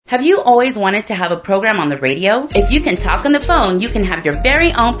Have you always wanted to have a program on the radio? If you can talk on the phone, you can have your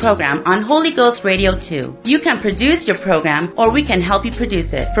very own program on Holy Ghost Radio too. You can produce your program, or we can help you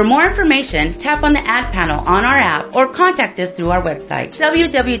produce it. For more information, tap on the ad panel on our app or contact us through our website,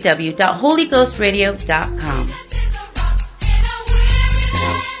 www.holyghostradio.com.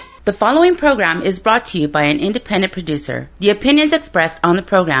 The following program is brought to you by an independent producer. The opinions expressed on the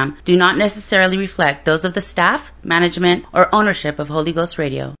program do not necessarily reflect those of the staff, management, or ownership of Holy Ghost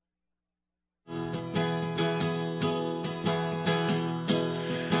Radio.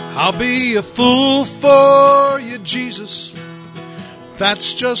 I'll be a fool for you, Jesus.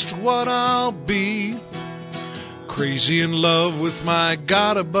 That's just what I'll be. Crazy in love with my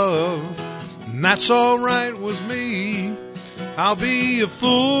God above, and that's all right with me. I'll be a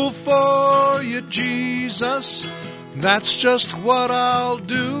fool for you, Jesus. That's just what I'll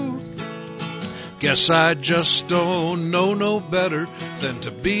do. Guess I just don't know no better than to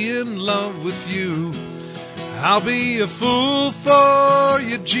be in love with you. I'll be a fool for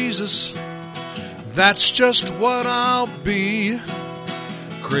you, Jesus. That's just what I'll be.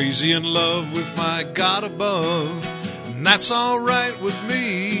 Crazy in love with my God above, and that's all right with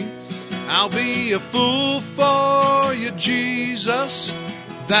me. I'll be a fool for you, Jesus.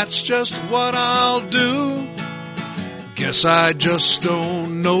 That's just what I'll do. Guess I just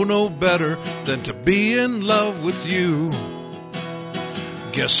don't know no better than to be in love with you.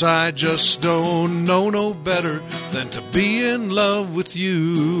 Guess I just don't know no better than to be in love with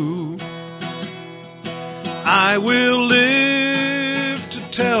you. I will live to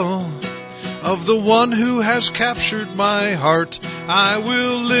tell of the one who has captured my heart. I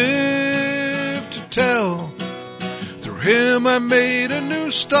will live to tell. Through him I made a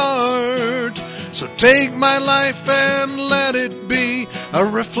new start. So take my life and let it be a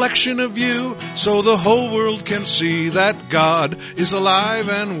reflection of you, so the whole world can see that God is alive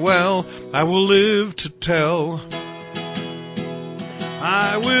and well. I will live to tell.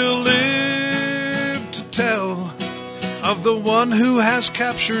 I will live to tell of the one who has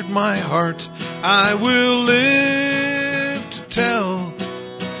captured my heart. I will live to tell.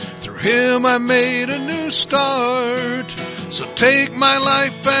 Through him I made a new start. So take my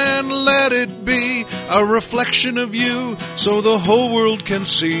life and let it be a reflection of you, so the whole world can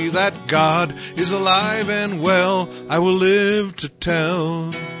see that God is alive and well. I will live to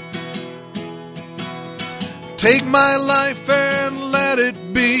tell. Take my life and let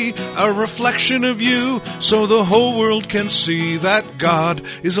it be a reflection of you, so the whole world can see that God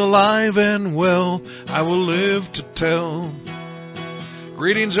is alive and well. I will live to tell.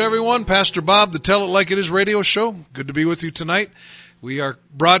 Greetings, everyone. Pastor Bob, the Tell It Like It Is radio show. Good to be with you tonight. We are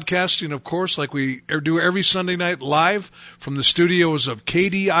broadcasting, of course, like we do every Sunday night, live from the studios of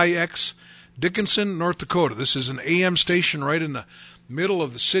KDIX, Dickenson, North Dakota. This is an AM station right in the middle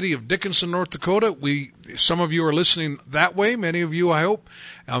of the city of Dickenson, North Dakota. Some of you are listening that way. Many of you, I hope.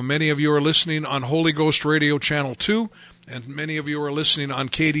 Many of you are listening on Holy Ghost Radio Channel 2, and many of you are listening on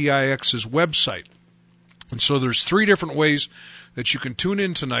KDIX's website. And so there's 3 different ways that you can tune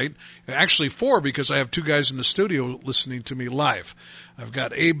in tonight. Actually 4, because I have 2 guys in the studio listening to me live. I've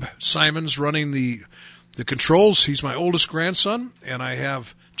got Abe Simons running the controls. He's my oldest grandson. And I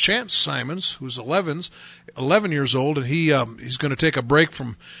have Chance Simons, who's 11 years old, and he's going to take a break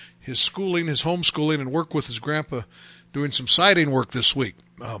from his schooling, his homeschooling, and work with his grandpa doing some siding work this week,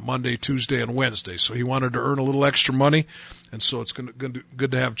 Monday, Tuesday, and Wednesday. So he wanted to earn a little extra money, and so it's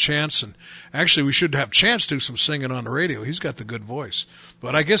good to have Chance. And actually, we should have Chance do some singing on the radio. He's got the good voice.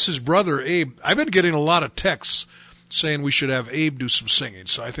 But I guess his brother, Abe, I've been getting a lot of texts saying we should have Abe do some singing.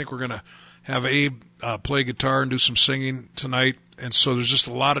 So I think we're going to have Abe play guitar and do some singing tonight. And so there's just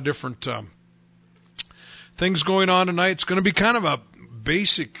a lot of different things going on tonight. It's going to be kind of a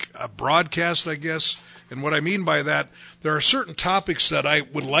basic broadcast, I guess. And what I mean by that, there are certain topics that I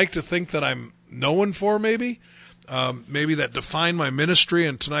would like to think that I'm known for, maybe that define my ministry.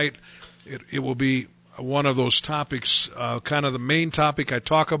 And tonight it will be one of those topics, kind of the main topic I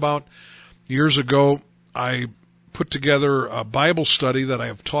talk about. Years ago, I put together a Bible study that I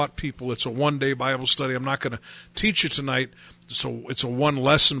have taught people. It's a one-day Bible study. I'm not going to teach you tonight. So it's a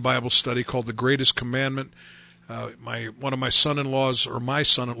one-lesson Bible study called The Greatest Commandment. One of my son-in-laws, or my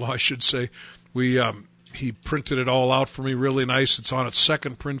son-in-law, I should say, he printed it all out for me really nice. It's on its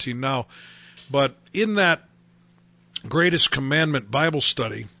second printing now. But in that Greatest Commandment Bible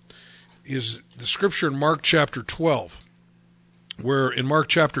study is the scripture in Mark chapter 12, where in Mark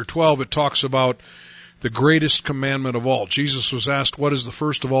chapter 12 it talks about the greatest commandment of all. Jesus was asked, what is the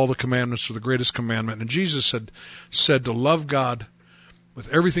first of all the commandments, or the greatest commandment? And Jesus had said to love God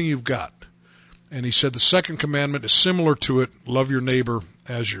with everything you've got, And he said the second commandment is similar to it, love your neighbor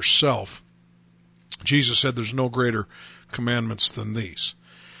as yourself. Jesus said there's no greater commandments than these.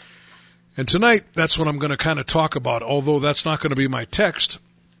 And tonight, that's what I'm going to kind of talk about, although that's not going to be my text,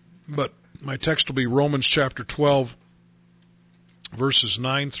 but my text will be Romans chapter 12, verses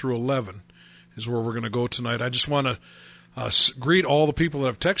 9 through 11 is where we're going to go tonight. I just want to greet all the people that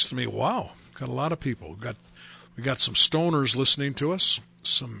have texted me. Wow, got a lot of people. We got some stoners listening to us,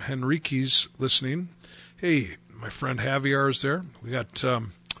 some Henriques listening. Hey, my friend Javier is there. We got the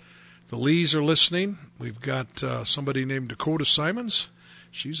Lees are listening. We've got somebody named Dakota Simons.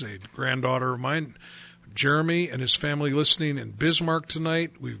 She's a granddaughter of mine. Jeremy and his family listening in Bismarck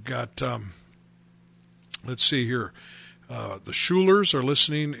tonight. We've got, let's see here, the Schulers are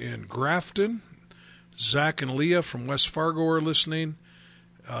listening in Grafton. Zach and Leah from West Fargo are listening.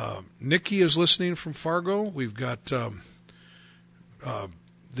 Nikki is listening from Fargo. We've got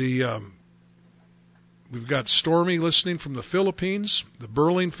we've got Stormy listening from the Philippines. The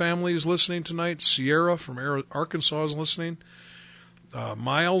Burling family is listening tonight. Sierra from Arkansas is listening.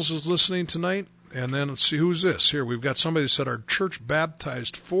 Miles is listening tonight. And then let's see, who's this? Here, we've got somebody that said our church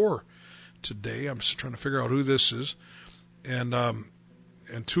baptized 4 today. I'm just trying to figure out who this is. And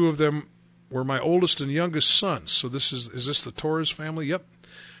 2 of them were my oldest and youngest sons. So this is this the Torres family? Yep.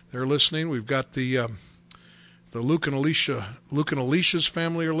 They're listening. We've got the Luke and Alicia's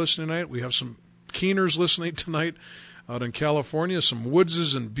family are listening tonight. We have some Keeners listening tonight out in California. Some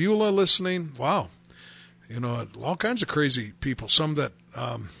Woodses and Beulah listening. Wow. You know, all kinds of crazy people. Some that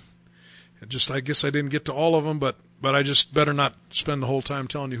I guess I didn't get to all of them, but I just better not spend the whole time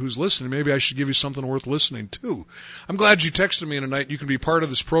telling you who's listening. Maybe I should give you something worth listening to. I'm glad you texted me tonight. You can be part of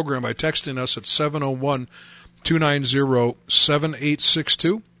this program by texting us at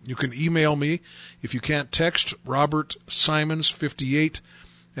 701-290-7862. You can email me if you can't text,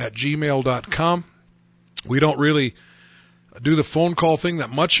 robertsimons58@gmail.com. We don't really do the phone call thing that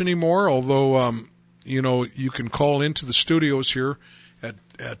much anymore, although, you can call into the studios here at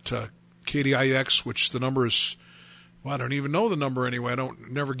KDIX, which the number is, well, I don't even know the number anyway. I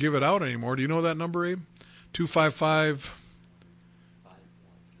don't never give it out anymore. Do you know that number, Abe?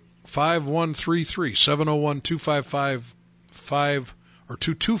 255-5133,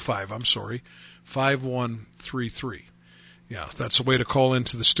 701-255-5133. Yeah, that's the way to call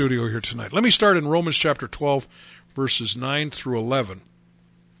into the studio here tonight. Let me start in Romans chapter 12, verses 9 through 11.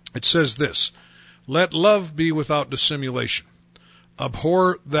 It says this, "Let love be without dissimulation.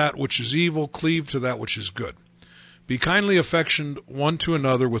 Abhor that which is evil, cleave to that which is good. Be kindly affectioned one to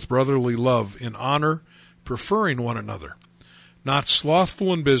another with brotherly love, in honor, preferring one another. Not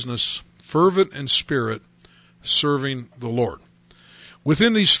slothful in business, fervent in spirit, serving the Lord."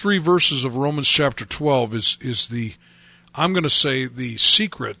 Within these 3 verses of Romans chapter 12 is the, I'm going to say, the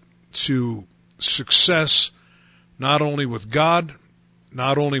secret to success, not only with God,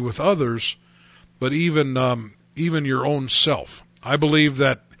 not only with others, but even your own self. I believe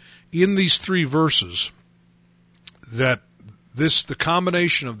that in these 3 verses, that the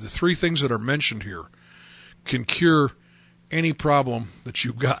combination of the 3 things that are mentioned here can cure any problem that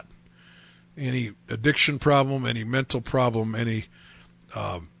you've got. Any addiction problem, any mental problem, any,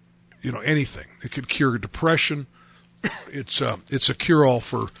 anything. It could cure depression. It's a cure-all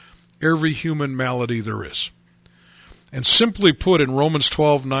for every human malady there is. And simply put, in Romans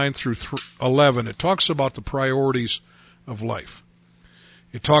 12, 9 through 11, it talks about the priorities of life.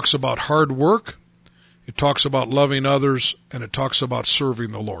 It talks about hard work, it talks about loving others, and it talks about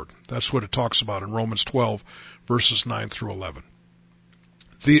serving the Lord. That's what it talks about in Romans 12, verses 9 through 11.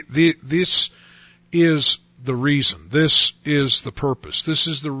 This is the reason. This is the purpose. This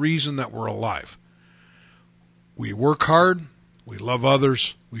is the reason that we're alive. We work hard, we love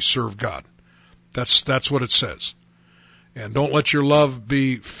others, we serve God. That's what it says. And don't let your love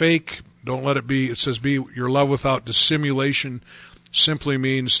be fake. Don't let it be, it says, be your love without dissimulation. Simply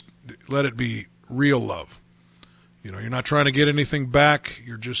means let it be real love. You're not trying to get anything back.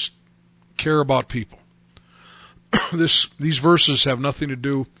 You just care about people. These verses have nothing to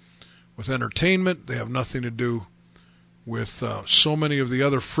do with entertainment. They have nothing to do with so many of the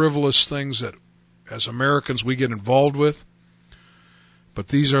other frivolous things that as Americans we get involved with. But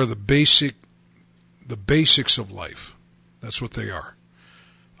these are the basics of life. That's what they are.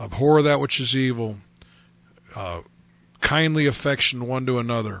 Abhor that which is evil, kindly affection one to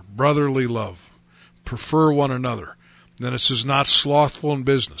another, brotherly love, prefer one another. And then it says, not slothful in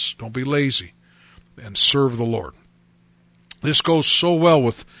business. Don't be lazy, and serve the Lord. This goes so well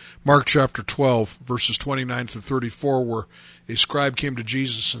with Mark chapter 12, verses 29 through 34, where a scribe came to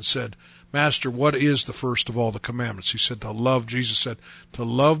Jesus and said, "Master, what is the first of all the commandments?" He said, Jesus said, to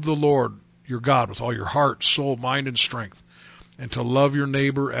love the Lord your God with all your heart, soul, mind, and strength, and to love your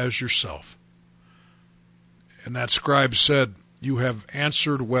neighbor as yourself. And that scribe said, you have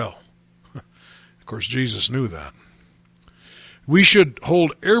answered well. Of course, Jesus knew that. We should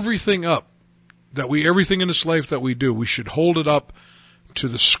hold everything up, everything in this life that we do, we should hold it up to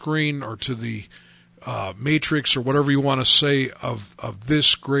the screen or to the matrix or whatever you want to say of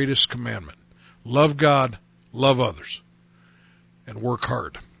this greatest commandment. Love God, love others, and work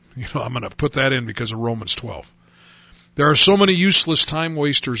hard. I'm going to put that in because of Romans 12. There are so many useless time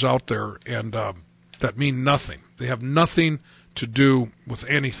wasters out there, and that mean nothing. They have nothing to do with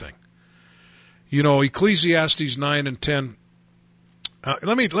anything. Ecclesiastes 9 and 10.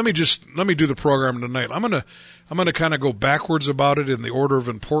 Let me do the program tonight. I'm gonna kind of go backwards about it in the order of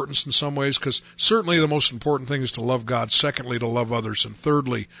importance in some ways, because certainly the most important thing is to love God. Secondly, to love others, and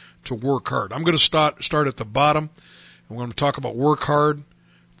thirdly, to work hard. I'm going to start at the bottom. I'm going to talk about work hard,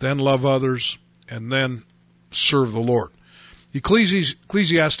 then love others, and then serve the Lord.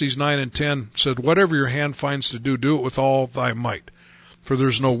 Ecclesiastes 9 and 10 said, whatever your hand finds to do, do it with all thy might. For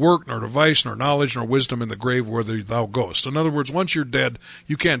there's no work, nor device, nor knowledge, nor wisdom in the grave whither thou goest. In other words, once you're dead,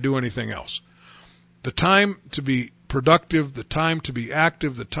 you can't do anything else. The time to be productive, the time to be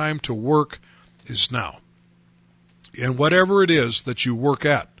active, the time to work is now. And whatever it is that you work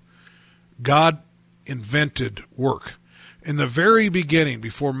at, God invented work. In the very beginning,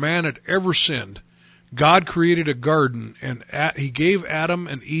 before man had ever sinned, God created a garden, and he gave Adam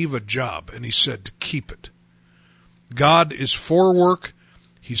and Eve a job, and he said to keep it. God is for work.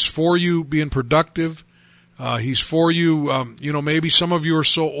 He's for you being productive. He's for you, maybe some of you are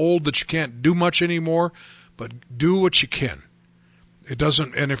so old that you can't do much anymore, but do what you can.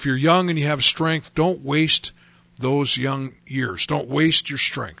 And if you're young and you have strength, don't waste those young years. Don't waste your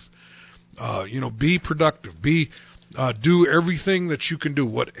strength. Be productive. Do everything that you can do,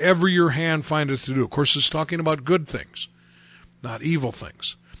 whatever your hand findeth to do. Of course, it's talking about good things, not evil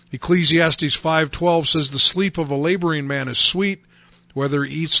things. Ecclesiastes 5:12 says, the sleep of a laboring man is sweet, whether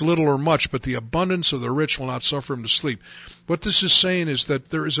he eats little or much, but the abundance of the rich will not suffer him to sleep. What this is saying is that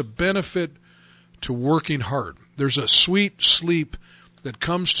there is a benefit to working hard. There's a sweet sleep that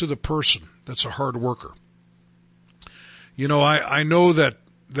comes to the person that's a hard worker. I know that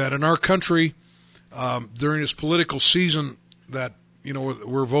in our country, during this political season that,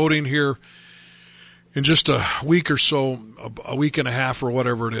 we're voting here in just a week or so, a week and a half or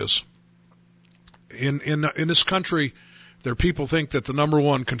whatever it is. In this country, people think that the number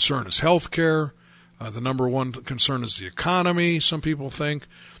one concern is health care. The number one concern is the economy, some people think.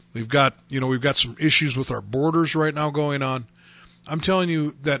 We've got some issues with our borders right now going on. I'm telling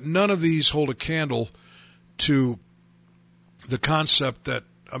you that none of these hold a candle to the concept that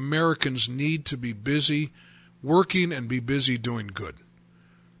Americans need to be busy working and be busy doing good.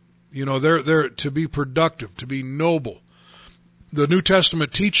 They're to be productive, to be noble. The New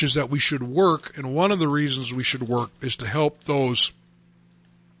Testament teaches that we should work, and one of the reasons we should work is to help those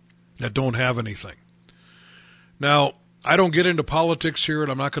that don't have anything. Now, I don't get into politics here,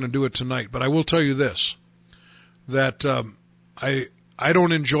 and I'm not going to do it tonight, but I will tell you this, that I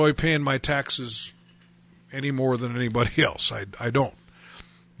don't enjoy paying my taxes any more than anybody else. I don't.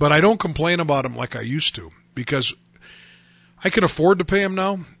 But I don't complain about them like I used to, because I can afford to pay them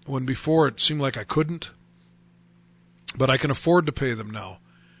now, when before it seemed like I couldn't. But I can afford to pay them now.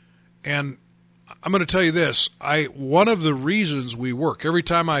 And I'm going to tell you this, one of the reasons we work, every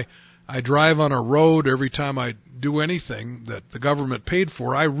time I drive on a road, every time I do anything that the government paid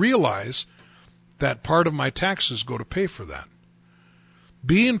for, I realize that part of my taxes go to pay for that.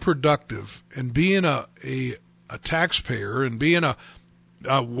 Being productive and being a taxpayer and being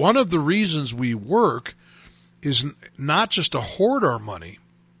one of the reasons we work is not just to hoard our money,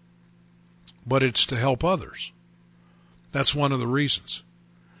 but it's to help others. That's one of the reasons.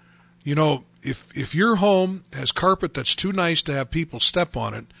 If your home has carpet that's too nice to have people step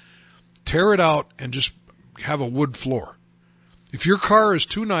on it, tear it out and just have a wood floor. If your car is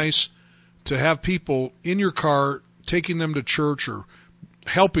too nice to have people in your car taking them to church or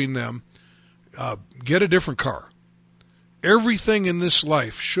helping them, get a different car. Everything in this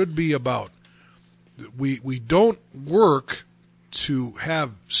life should be about, we don't work to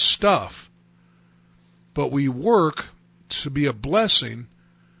have stuff, but we work to be a blessing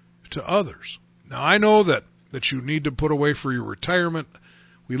to others. Now, I know that you need to put away for your retirement.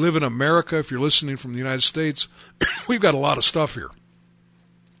 We live in America. If you're listening from the United States, we've got a lot of stuff here.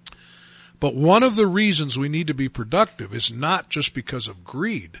 But one of the reasons we need to be productive is not just because of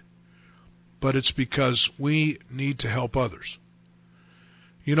greed, but it's because we need to help others.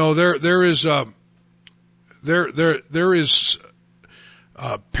 There is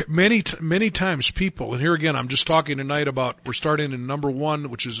Many times people, and here again, I'm just talking tonight about, we're starting in number 1,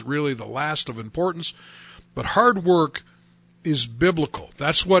 which is really the last of importance, but hard work is biblical.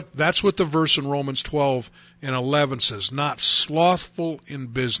 That's what the verse in Romans 12 and 11 says, not slothful in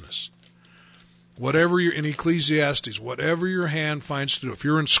business. Whatever in Ecclesiastes, whatever your hand finds to do. If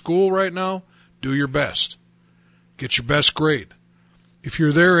you're in school right now, do your best. Get your best grade. If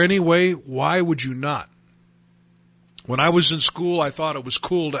you're there anyway, why would you not? When I was in school, I thought it was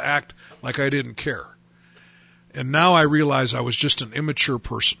cool to act like I didn't care. And now I realize I was just an immature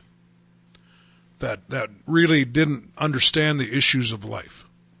person that really didn't understand the issues of life.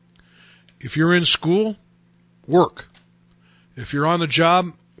 If you're in school, work. If you're on the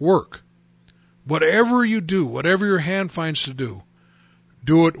job, work. Whatever you do, whatever your hand finds to do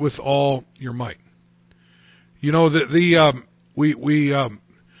it with all your might. You know,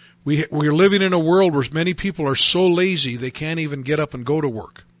 we're living in a world where many people are so lazy they can't even get up and go to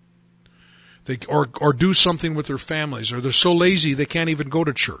work. Or do something with their families, or they're so lazy they can't even go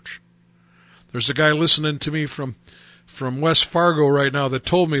to church. There's a guy listening to me from West Fargo right now that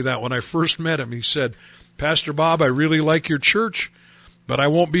told me that when I first met him. He said, Pastor Bob, I really like your church, but I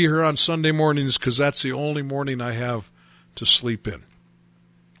won't be here on Sunday mornings because that's the only morning I have to sleep in.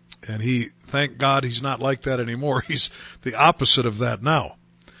 And thank God he's not like that anymore. He's the opposite of that now.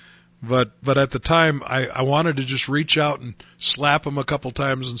 But at the time, I wanted to just reach out and slap him a couple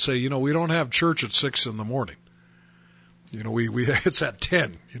times and say, we don't have church at 6 in the morning. It's at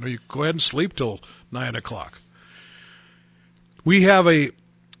 10. You go ahead and sleep till 9 o'clock. We have a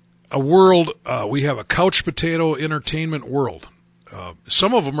world, we have a couch potato entertainment world.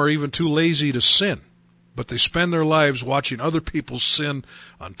 Some of them are even too lazy to sin, but they spend their lives watching other people sin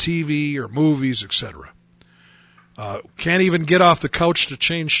on TV or movies, etc. Can't even get off the couch to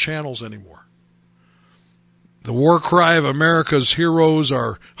change channels anymore. The war cry of America's heroes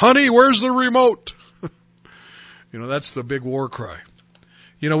are, honey, where's the remote? That's the big war cry.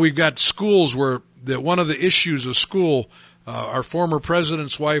 We've got schools where one of the issues of school, our former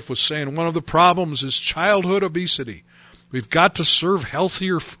president's wife was saying one of the problems is childhood obesity. We've got to serve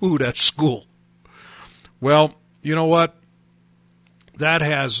healthier food at school. Well, you know what? That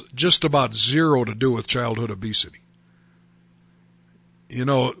has just about zero to do with childhood obesity.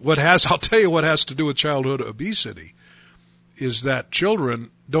 I'll tell you what has to do with childhood obesity is that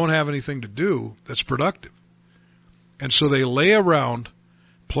children don't have anything to do that's productive. And so they lay around,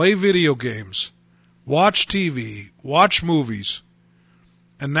 play video games, watch TV, watch movies,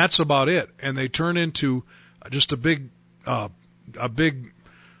 and that's about it. And they turn into just a big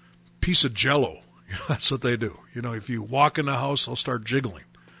piece of Jell-O. That's what they do. If you walk in the house, they'll start jiggling.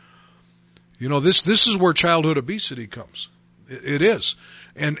 This is where childhood obesity comes. It is.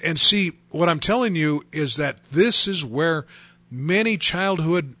 And see, what I'm telling you is that this is where many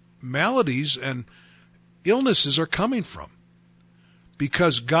childhood maladies and illnesses are coming from.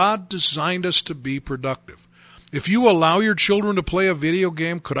 Because God designed us to be productive. If you allow your children to play a video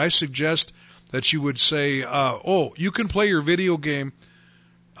game, could I suggest that you would say, you can play your video game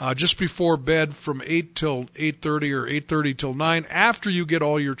just before bed from 8 till 8:30 or 8:30 till 9 after you get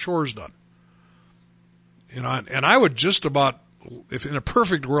all your chores done. And I would just about, if in a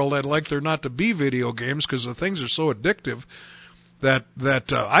perfect world, I'd like there not to be video games because the things are so addictive that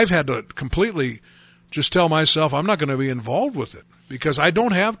I've had to completely just tell myself I'm not going to be involved with it because I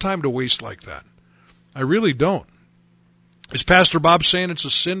don't have time to waste like that. I really don't. Is Pastor Bob saying it's a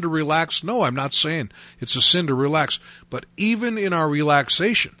sin to relax? No, I'm not saying it's a sin to relax. But even in our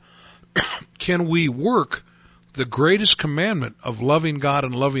relaxation, can we work the greatest commandment of loving God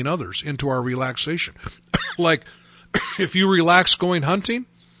and loving others into our relaxation? Like, if you relax going hunting,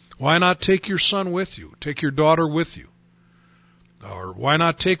 why not take your son with you? Take your daughter with you? Or why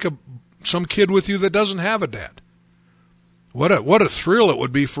not take some kid with you that doesn't have a dad? What a thrill it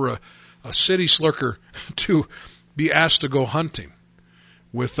would be for a city slicker to be asked to go hunting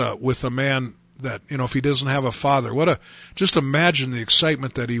with a man that, if he doesn't have a father. Just imagine the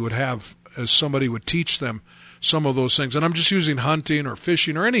excitement that he would have as somebody would teach them some of those things. And I'm just using hunting or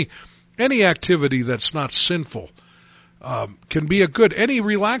fishing or any activity that's not sinful can be any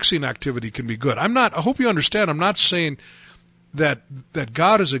relaxing activity can be good. I hope you understand, I'm not saying that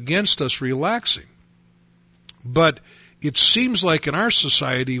God is against us relaxing. But it seems like in our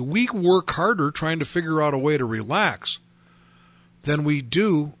society, we work harder trying to figure out a way to relax than we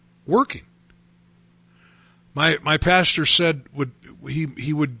do working. My pastor said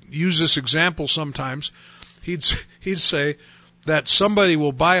he would use this example sometimes. He'd say that somebody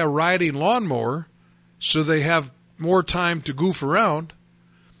will buy a riding lawnmower so they have more time to goof around,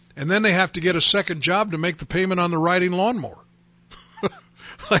 and then they have to get a second job to make the payment on the riding lawnmower.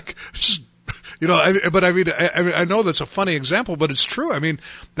 Like, just, I know that's a funny example, but it's true. I mean,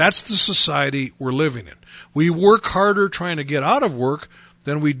 that's the society we're living in. We work harder trying to get out of work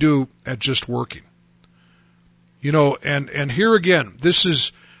than we do at just working. And here again,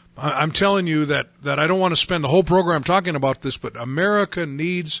 I'm telling you that I don't want to spend the whole program talking about this, but America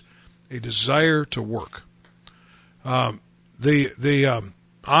needs a desire to work.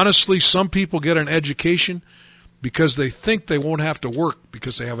 Honestly, some people get an education because they think they won't have to work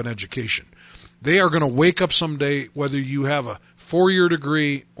because they have an education. They are going to wake up someday, whether you have a 4-year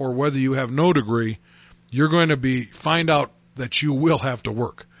degree or whether you have no degree, you're going to find out that you will have to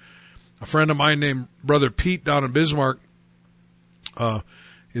work. A friend of mine named Brother Pete down in Bismarck,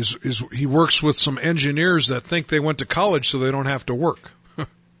 he works with some engineers that think they went to college so they don't have to work.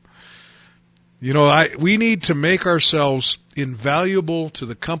 We need to make ourselves invaluable to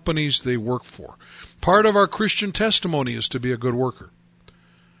the companies they work for. Part of our Christian testimony is to be a good worker.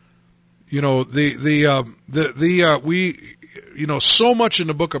 So much in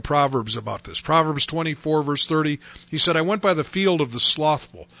the book of Proverbs about this. Proverbs 24, verse 30, he said, I went by the field of the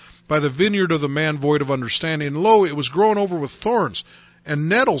slothful, by the vineyard of the man void of understanding, and lo, it was grown over with thorns, and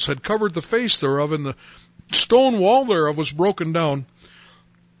nettles had covered the face thereof, and the stone wall thereof was broken down.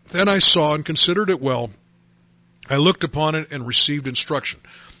 Then I saw and considered it well. I looked upon it and received instruction.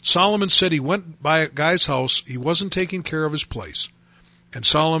 Solomon said he went by a guy's house. He wasn't taking care of his place. And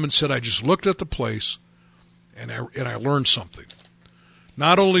Solomon said, I just looked at the place and I learned something.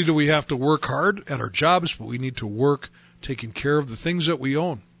 Not only do we have to work hard at our jobs, but we need to work taking care of the things that we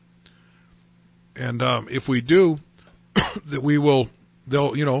own. And if we do, that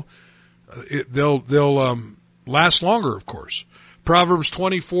they'll last longer, of course. Proverbs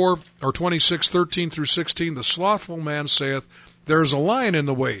 24 or 26, 13 through 16, the slothful man saith, there is a lion in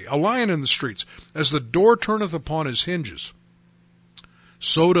the way, a lion in the streets, as the door turneth upon his hinges.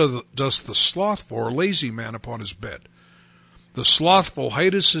 So doth the slothful or lazy man upon his bed. The slothful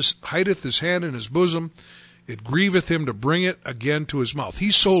hideth his hand in his bosom. It grieveth him to bring it again to his mouth.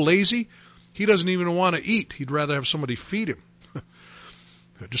 He's so lazy, he doesn't even want to eat. He'd rather have somebody feed him.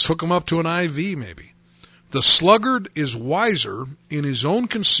 Just hook him up to an IV, maybe. The sluggard is wiser in his own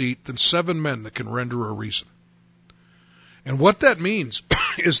conceit than 7 men that can render a reason. And what that means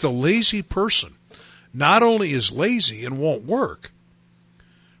is the lazy person not only is lazy and won't work,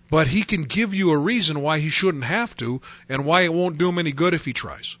 but he can give you a reason why he shouldn't have to and why it won't do him any good if he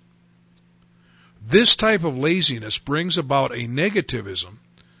tries. This type of laziness brings about a negativism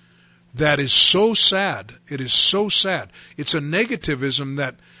that is so sad. It is so sad. It's a negativism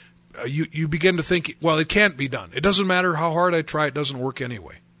that you begin to think, well, it can't be done. It doesn't matter how hard I try, it doesn't work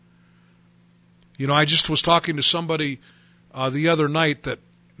anyway. I just was talking to somebody the other night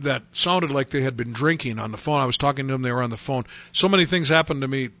that sounded like they had been drinking on the phone. I was talking to them, they were on the phone. So many things happened to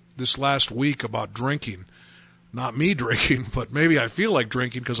me this last week about drinking. Not me drinking, but maybe I feel like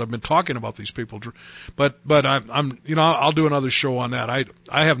drinking because I've been talking about these people. But I'm I'll do another show on that.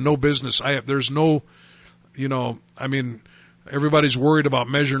 I have no business. There's no, everybody's worried about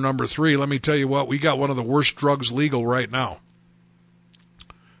measure number 3. Let me tell you what, we got one of the worst drugs legal right now.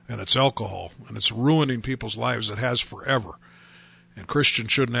 And it's alcohol, and it's ruining people's lives. It has forever. And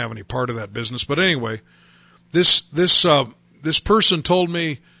Christians shouldn't have any part of that business. But anyway, this person told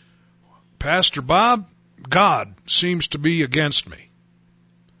me, Pastor Bob, God seems to be against me.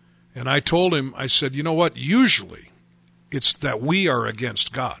 And I told him, I said, you know what? Usually it's that we are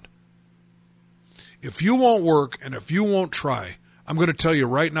against God. If you won't work and if you won't try, I'm going to tell you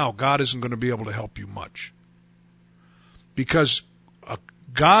right now, God isn't going to be able to help you much. Because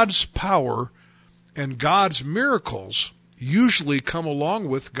God's power and God's miracles usually come along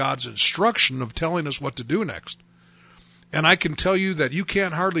with God's instruction of telling us what to do next. And I can tell you that you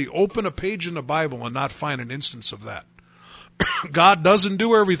can't hardly open a page in the Bible and not find an instance of that. God doesn't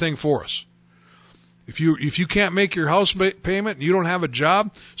do everything for us. If you can't make your house payment and you don't have a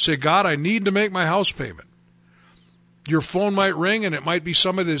job, say, God, I need to make my house payment. Your phone might ring and it might be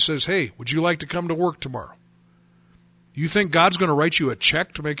somebody that says, hey, would you like to come to work tomorrow? You think God's going to write you a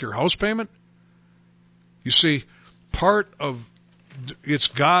check to make your house payment? You see, it's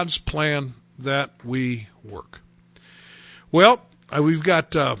God's plan that we work. Well, we've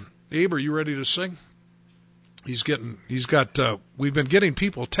got Abe, are you ready to sing? We've been getting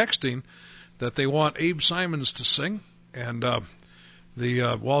people texting that they want Abe Simons to sing, and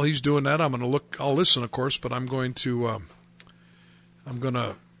while he's doing that, I'll listen, of course, but I'm going to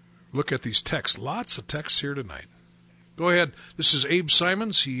look at these texts. Lots of texts here tonight. Go ahead. This is Abe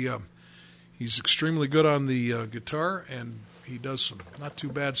Simons. He's extremely good on the guitar, and he does some not too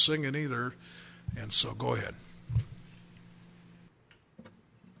bad singing either. And so, go ahead.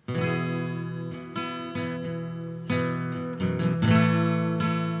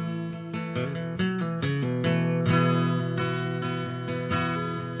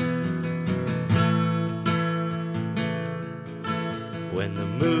 When the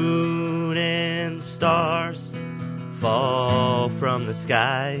moon and stars fall from the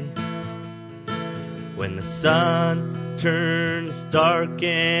sky, when the sun turns dark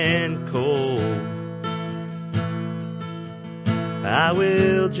and cold, I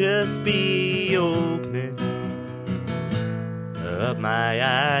will just be opening up my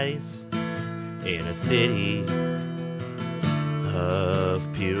eyes in a city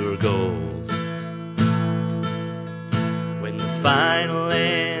of pure gold. When the final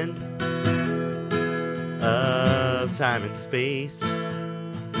end of time and space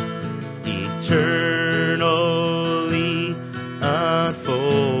eternally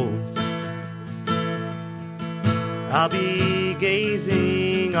unfolds, I'll be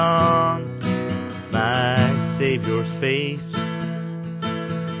gazing on my Savior's face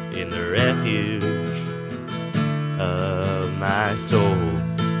in the refuge of my soul,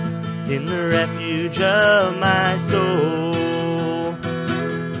 in the refuge of my soul.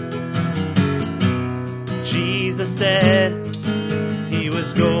 Jesus said he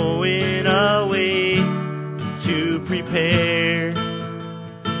was going away to prepare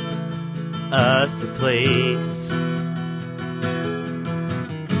us a place.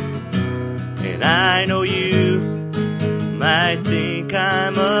 And I know you might think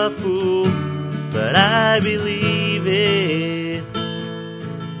I'm a fool, but I believe it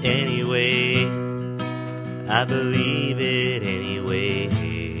anyway. I believe it anyway.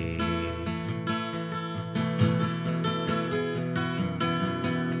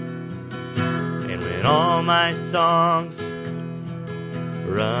 And when all my songs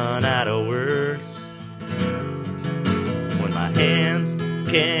run out of words, when my hands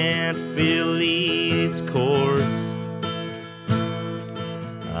can't feel these chords,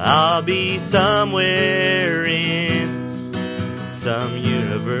 I'll be somewhere in some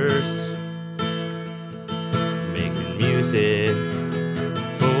universe making music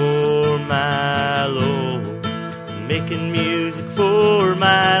for my Lord, making music for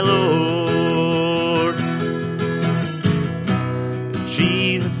my Lord.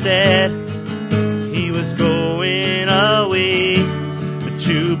 Jesus said he was going away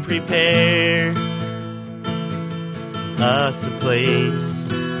to prepare us a place.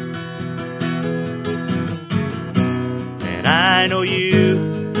 And I know you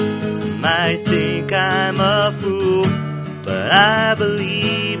might think I'm a fool, but I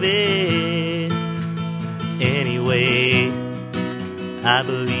believe it anyway. I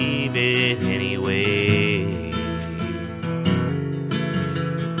believe it anyway.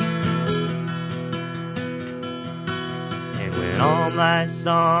 And when all my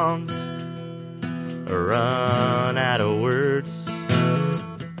songs run out of words,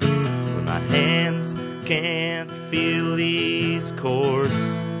 when my hands can't feel these chords,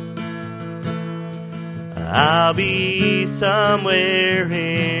 I'll be somewhere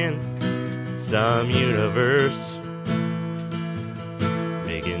in some universe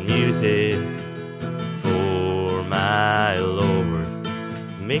making music for my Lord,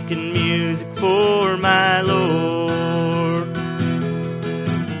 making music for my Lord.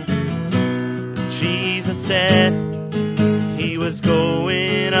 Jesus said he was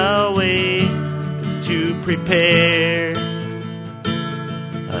going away to prepare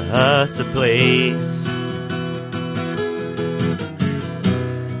us a place.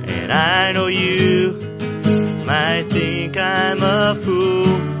 And I know you might think I'm a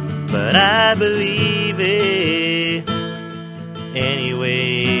fool, but I believe it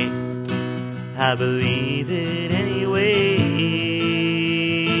anyway. I believe it anyway.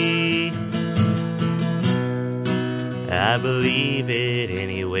 I believe it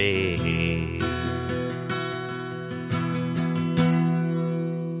anyway.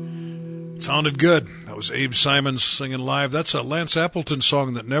 Sounded good. That was Abe Simons singing live. That's a Lance Appleton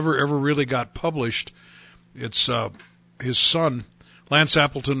song that never ever really got published. It's his son, Lance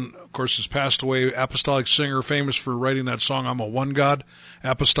Appleton, of course, has passed away, apostolic singer, famous for writing that song, I'm a One God,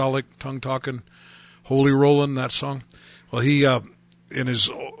 apostolic, tongue-talking, holy rolling, that song. Well, he, in his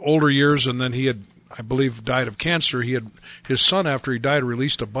older years, and then he had, I believe, died of cancer, his son, after he died,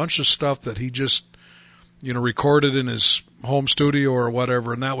 released a bunch of stuff that he just, recorded in his home studio or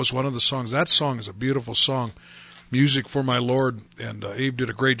whatever, and that was one of the songs. That song is a beautiful song, Music for My Lord, and Abe did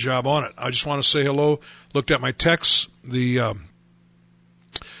a great job on it. I just want to say hello. Looked at my texts. We've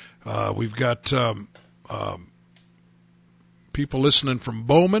got people listening from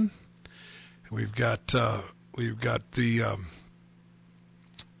Bowman. We've got the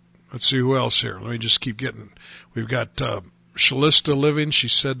Let's see who else here. Let me just keep getting. We've got Shalista living. She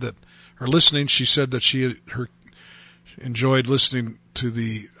said that, or listening. She said that she enjoyed listening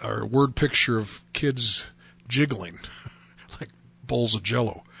to our word picture of kids jiggling like bowls of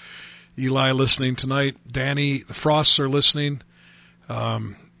Jello. Eli listening tonight. Danny, the Frosts are listening.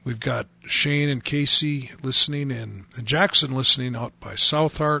 We've got Shane and Casey listening, and Jackson listening out by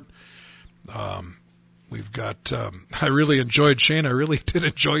South Hart. We've got, I really enjoyed, Shane, I really did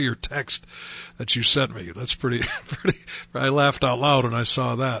enjoy your text that you sent me. That's pretty, I laughed out loud when I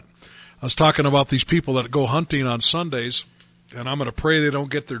saw that. I was talking about these people that go hunting on Sundays, and I'm going to pray they don't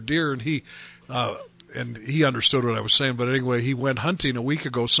get their deer, and he understood what I was saying, but anyway, he went hunting a week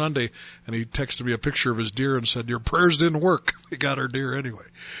ago Sunday, and he texted me a picture of his deer and said, your prayers didn't work. We got our deer anyway.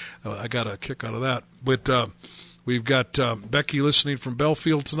 I got a kick out of that. But we've got Becky listening from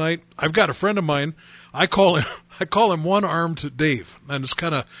Belfield tonight. I've got a friend of mine. I call him One-Armed Dave, and it's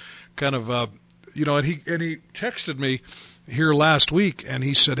kind of, and he texted me here last week, and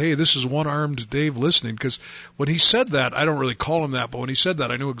he said, hey, this is One-Armed Dave listening, because when he said that, I don't really call him that, but when he said that,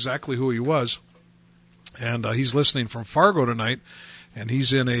 I knew exactly who he was. And he's listening from Fargo tonight, and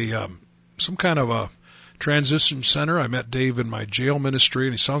he's in some kind of a transition center. I met Dave in my jail ministry,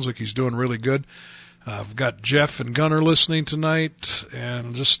 and he sounds like he's doing really good. I've got Jeff and Gunnar listening tonight,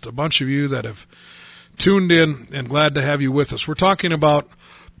 and just a bunch of you that have tuned in, and glad to have you with us. We're talking about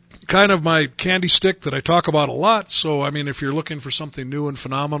kind of my candy stick that I talk about a lot. So, I mean, if you're looking for something new and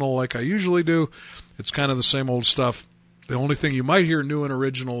phenomenal like I usually do, it's kind of the same old stuff. The only thing you might hear new and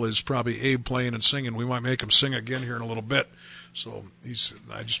original is probably Abe playing and singing. We might make him sing again here in a little bit. So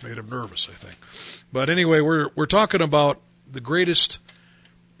I just made him nervous, I think. But anyway, we're talking about the greatest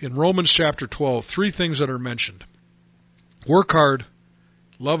in Romans chapter 12, 3 things that are mentioned. Work hard,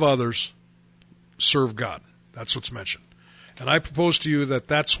 love others, serve God. That's what's mentioned. And I propose to you that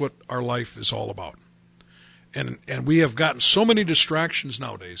that's what our life is all about. And we have gotten so many distractions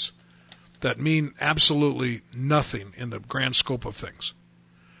nowadays that mean absolutely nothing in the grand scope of things.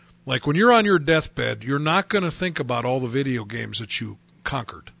 Like when you're on your deathbed, you're not going to think about all the video games that you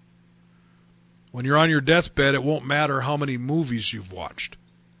conquered. When you're on your deathbed, it won't matter how many movies you've watched.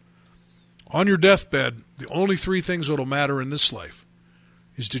 On your deathbed, the only 3 things that will matter in this life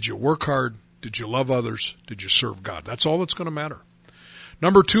is, did you work hard? Did you love others? Did you serve God? That's all that's going to matter.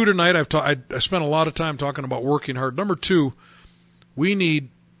 Number 2 tonight, I spent a lot of time talking about working hard. Number 2, we need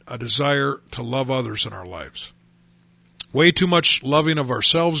a desire to love others in our lives. Way too much loving of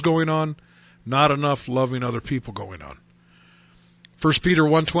ourselves going on, not enough loving other people going on. 1 Peter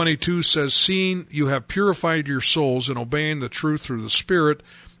 1:22 says, seeing you have purified your souls in obeying the truth through the Spirit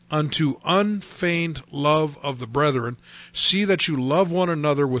unto unfeigned love of the brethren, see that you love one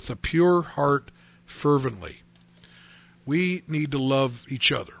another with a pure heart fervently. We need to love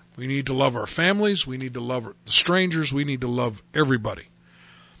each other. We need to love our families. We need to love the strangers. We need to love everybody.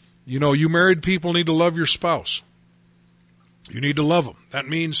 You know, you married people need to love your spouse. You need to love them. That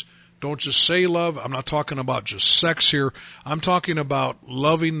means don't just say love. I'm not talking about just sex here. I'm talking about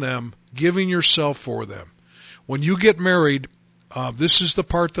loving them, giving yourself for them. When you get married, this is the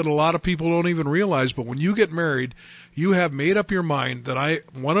part that a lot of people don't even realize, but when you get married, you have made up your mind that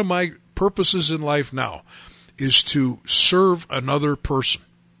one of my purposes in life now is to serve another person.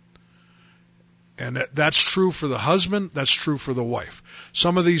 And that's true for the husband, that's true for the wife.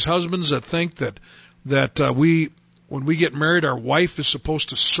 Some of these husbands that think that when we get married, our wife is supposed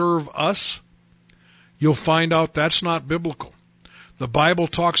to serve us, you'll find out that's not biblical. The Bible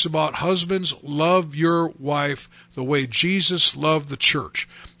talks about husbands, love your wife the way Jesus loved the church.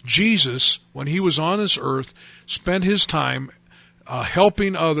 Jesus, when he was on this earth, spent his time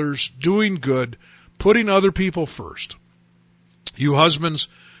helping others, doing good, putting other people first. You husbands,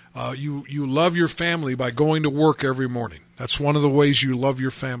 you love your family by going to work every morning. That's one of the ways you love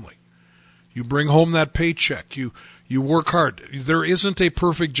your family. You bring home that paycheck. You work hard. There isn't a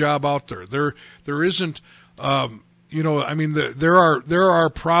perfect job out there. There isn't. There are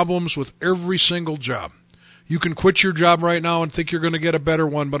problems with every single job. You can quit your job right now and think you're going to get a better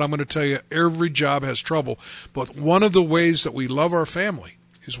one, but I'm going to tell you, every job has trouble. But one of the ways that we love our family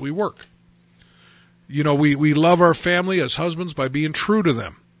is we work. You know, we love our family as husbands by being true to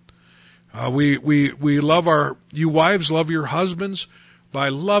them. We love you wives love your husbands by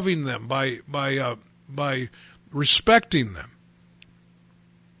loving them, by respecting them.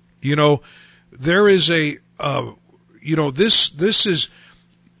 You know, there is this is,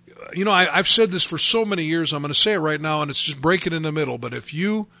 I've said this for so many years. I'm going to say it right now, and it's just breaking in the middle. But if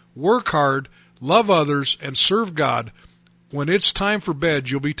you work hard, love others, and serve God, when it's time for bed,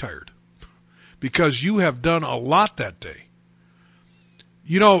 you'll be tired because you have done a lot that day.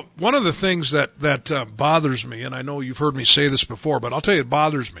 One of the things that bothers me, and I know you've heard me say this before, but I'll tell you it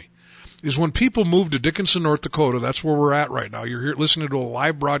bothers me, is when people move to Dickenson, North Dakota. That's where we're at right now. You're here listening to a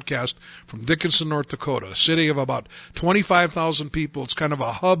live broadcast from Dickenson, North Dakota, a city of about 25,000 people. It's kind of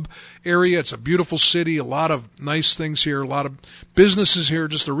a hub area. It's a beautiful city, a lot of nice things here, a lot of businesses here,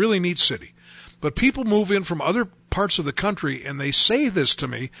 just a really neat city. But people move in from other parts of the country, and they say this to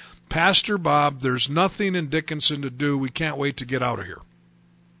me, Pastor Bob, there's nothing in Dickenson to do. We can't wait to get out of here.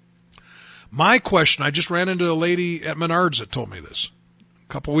 My question, I just ran into a lady at Menards that told me this a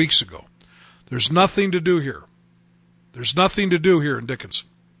couple weeks ago. There's nothing to do here. There's nothing to do here in Dickenson.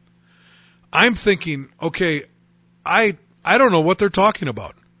 I'm thinking, okay, I don't know what they're talking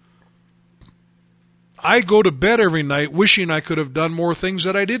about. I go to bed every night wishing I could have done more things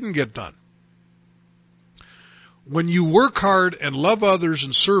that I didn't get done. When you work hard and love others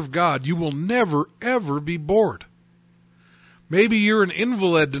and serve God, you will never, ever be bored. Maybe you're an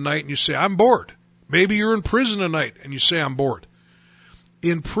invalid tonight and you say, I'm bored. Maybe you're in prison tonight and you say, I'm bored.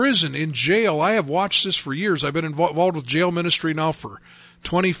 In prison, in jail, I have watched this for years. I've been involved with jail ministry now for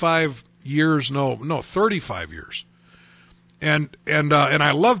 25 years, 35 years. And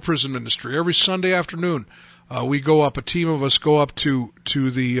I love prison ministry. Every Sunday afternoon, a team of us go up to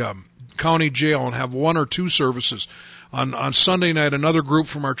the county jail and have one or two services. On Sunday night, another group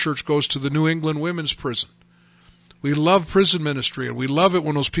from our church goes to the New England Women's Prison. We love prison ministry, and we love it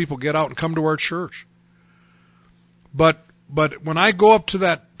when those people get out and come to our church. But when I go up to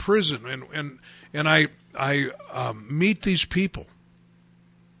that prison and I meet these people,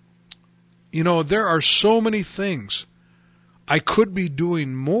 there are so many things I could be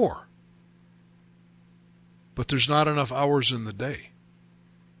doing more, but there's not enough hours in the day.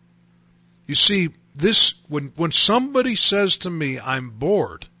 You see, when somebody says to me, I'm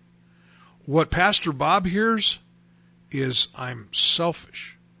bored, what Pastor Bob hears is I'm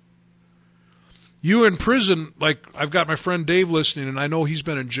selfish. You in prison, like I've got my friend Dave listening, and I know he's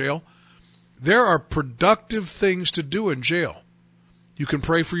been in jail. There are productive things to do in jail. You can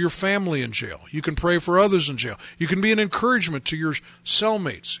pray for your family in jail. You can pray for others in jail. You can be an encouragement to your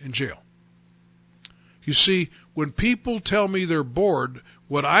cellmates in jail. You see, when people tell me they're bored,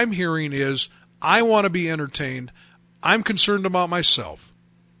 what I'm hearing is, I want to be entertained. I'm concerned about myself.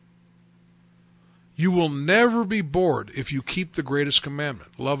 You will never be bored if you keep the greatest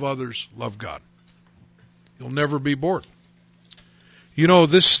commandment. Love others, love God. You'll never be bored.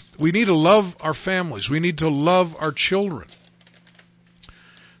 We need to love our families. We need to love our children.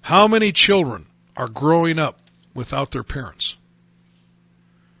 How many children are growing up without their parents?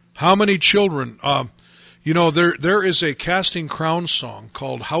 How many children, there is a Casting Crowns song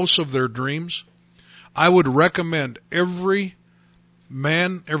called House of Their Dreams. I would recommend every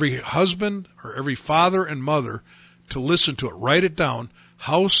man, every husband, or every father and mother to listen to it. Write it down.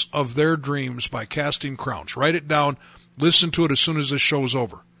 House of Their Dreams by Casting Crowns. Write it down. Listen to it as soon as this show's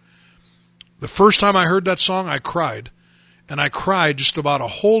over. The first time I heard that song, I cried. And I cried just about a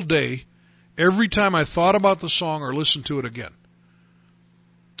whole day every time I thought about the song or listened to it again.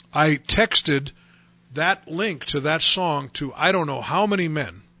 I texted that link to that song to I don't know how many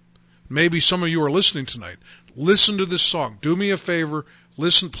men. Maybe some of you are listening tonight. Listen to this song. Do me a favor.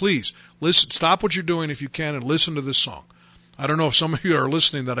 Listen, please. Listen. Stop what you're doing if you can and listen to this song. I don't know if some of you are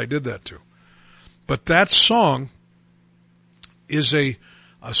listening that I did that to. But that song is a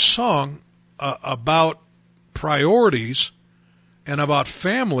song about priorities and about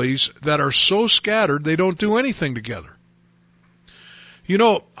families that are so scattered they don't do anything together.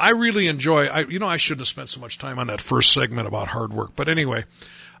 I really enjoy, I shouldn't have spent so much time on that first segment about hard work. But anyway,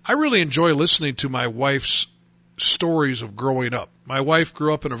 I really enjoy listening to my wife's stories of growing up. My wife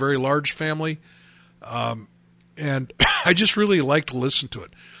grew up in a very large family, and I just really like to listen to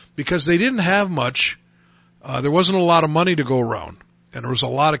it because they didn't have much. There wasn't a lot of money to go around, and there was a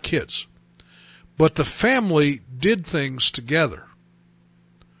lot of kids. But the family did things together.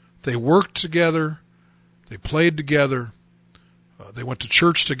 They worked together. They played together. They went to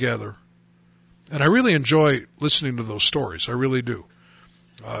church together. And I really enjoy listening to those stories. I really do.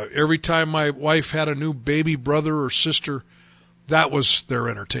 Every time my wife had a new baby brother or sister, that was their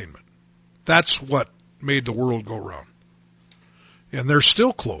entertainment. That's what made the world go round. And they're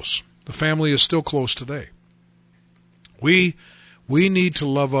still close. The family is still close today. We need to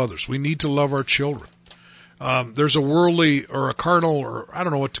love others. We need to love our children. There's a worldly or a carnal or I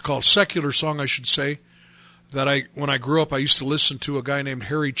don't know what to call it, secular song I should say, that when I grew up I used to listen to a guy named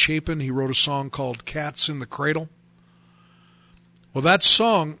Harry Chapin. He wrote a song called Cats in the Cradle. Well, that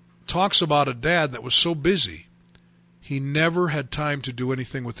song talks about a dad that was so busy he never had time to do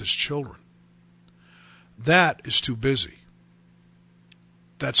anything with his children. That is too busy.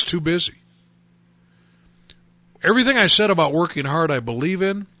 that's too busy. Everything I said about working hard I believe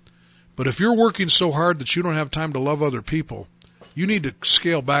in, but if you're working so hard that you don't have time to love other people, you need to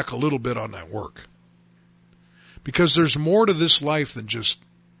scale back a little bit on that work. Because there's more to this life than just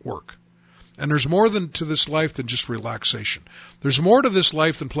work. And there's more to this life than just relaxation. There's more to this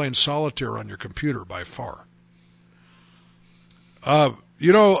life than playing solitaire on your computer by far. I'm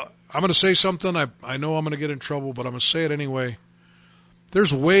going to say something. I know I'm going to get in trouble, but I'm going to say it anyway.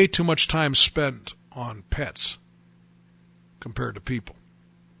 There's way too much time spent on pets compared to people.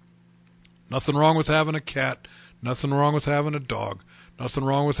 Nothing wrong with having a cat. Nothing wrong with having a dog. Nothing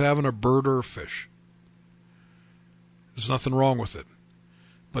wrong with having a bird or a fish. There's nothing wrong with it.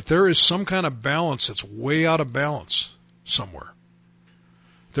 But there is some kind of balance that's way out of balance somewhere.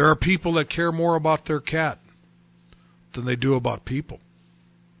 There are people that care more about their cat than they do about people.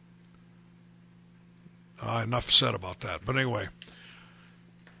 Enough said about that. But anyway,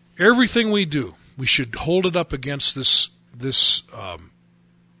 everything we do, we should hold it up against this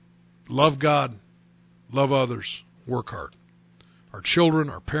love God, love others, work hard. Our children,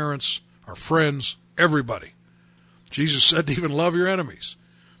 our parents, our friends, everybody. Jesus said to even love your enemies,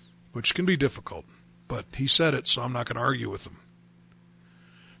 which can be difficult, but he said it, so I'm not going to argue with him.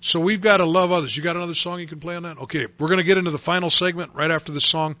 So we've got to love others. You got another song you can play on that? Okay, we're going to get into the final segment right after this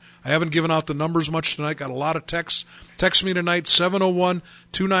song. I haven't given out the numbers much tonight. Got a lot of texts. Text me tonight,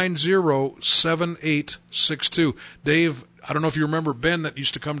 701-290-7862. Dave, I don't know if you remember Ben that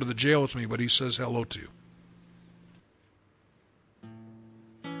used to come to the jail with me, but he says hello to you.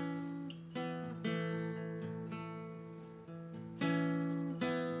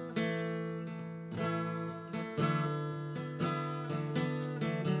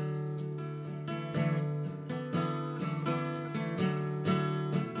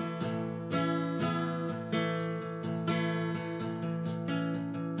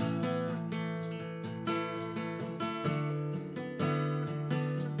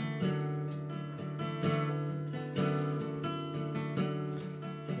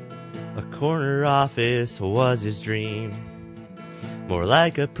 Corner office was his dream, more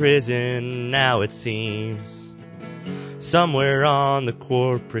like a prison now it seems, somewhere on the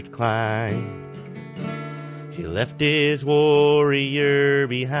corporate climb. He left his warrior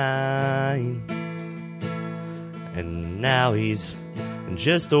behind, and now he's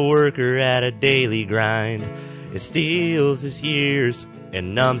just a worker at a daily grind. It steals his years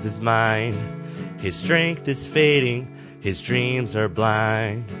and numbs his mind. His strength is fading, his dreams are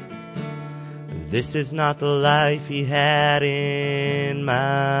blind. This is not the life he had in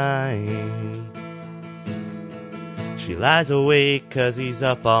mind. She lies awake 'cause he's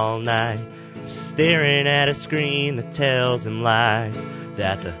up all night, staring at a screen that tells him lies,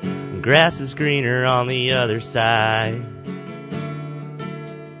 that the grass is greener on the other side.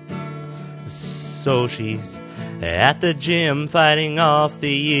 So she's at the gym fighting off the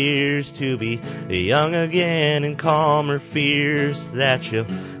years to be young again and calm her fears that she'll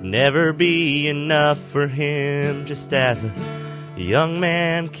never be enough for him, just as a young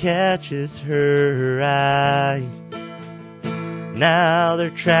man catches her eye. Now they're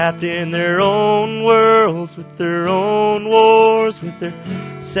trapped in their own worlds with their own wars, with their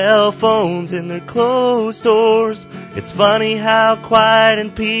cell phones and their closed doors. It's funny how quiet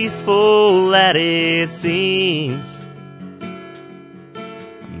and peaceful that it seems,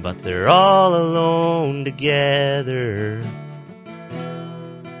 but they're all alone together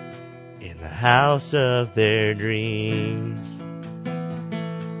in the house of their dreams.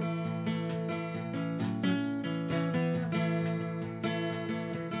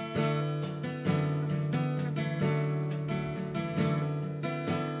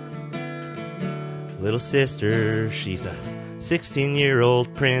 Little sister, she's a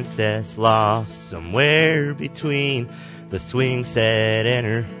 16-year-old princess lost somewhere between the swing set and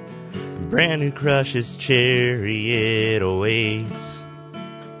her brand new crush's chariot awaits.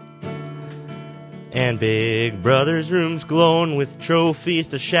 And Big Brother's room's glowing with trophies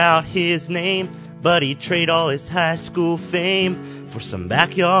to shout his name, but he'd trade all his high school fame for some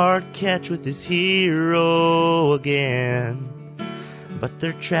backyard catch with his hero again. But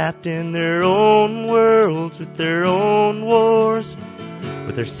they're trapped in their own worlds with their own wars,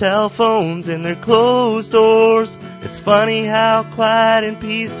 with their cell phones and their closed doors. It's funny how quiet and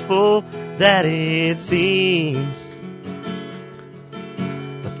peaceful that it seems,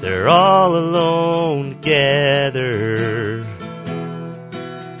 but they're all alone together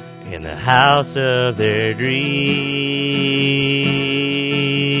in the house of their dreams.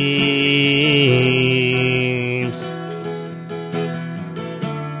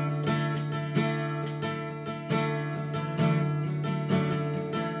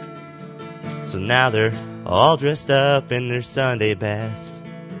 now they're all dressed up in their Sunday best.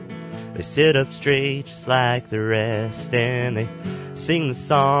 They sit up straight just like the rest, and they sing the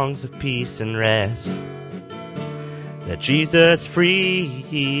songs of peace and rest that Jesus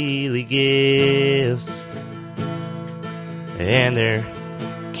freely gives. And their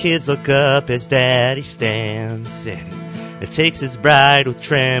kids look up as Daddy stands and takes his bride with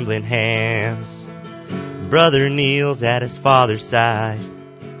trembling hands. Brother kneels at his father's side.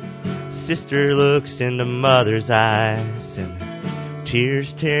 Sister looks into mother's eyes, and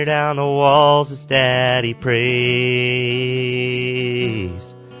tears tear down the walls as Daddy prays.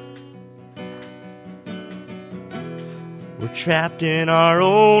 We're trapped in our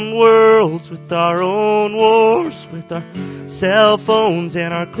own worlds with our own wars, with our cell phones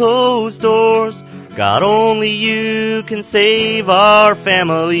and our closed doors. God, only you can save our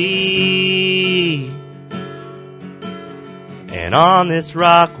family. And on this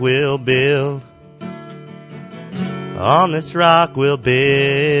rock we'll build. On this rock we'll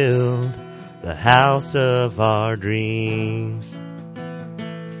build the house of our dreams.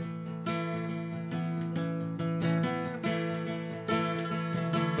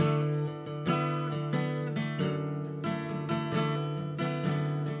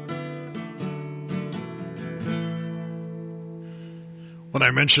 When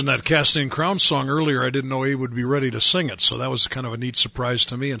I mentioned that Casting Crowns song earlier, I didn't know Abe would be ready to sing it, so that was kind of a neat surprise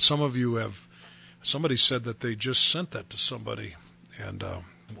to me. And some of you somebody said that they just sent that to somebody, and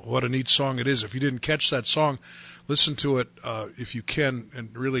what a neat song it is. If you didn't catch that song, listen to it if you can, and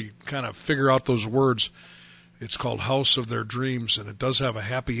really kind of figure out those words. It's called House of Their Dreams, and it does have a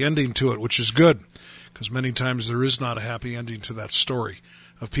happy ending to it, which is good, because many times there is not a happy ending to that story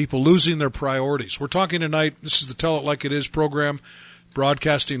of people losing their priorities. We're talking tonight, this is the Tell It Like It Is program,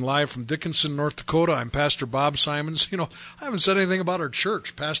 broadcasting live from Dickenson, North Dakota. I'm Pastor Bob Simons. I haven't said anything about our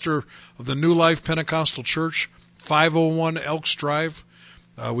church. Pastor of the new Life Pentecostal Church, 501 Elks Drive.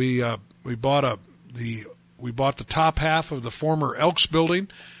 We bought the top half of the former Elks building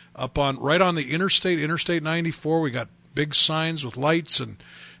up right on the Interstate 94. We got big signs with lights and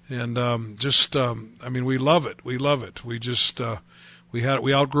we love it. We love it. We just we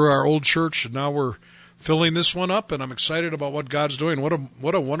outgrew our old church, and now we're filling this one up, and I'm excited about what God's doing.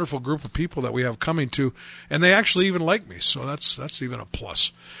 What a wonderful group of people that we have coming to, and they actually even like me, so that's even a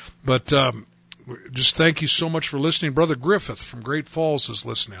plus. But just thank you so much for listening. Brother Griffith from Great Falls is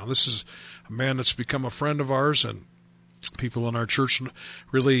listening. Now, this is a man that's become a friend of ours, and people in our church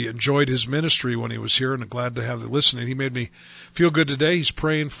really enjoyed his ministry when he was here, and I'm glad to have the listening. He made me feel good today. He's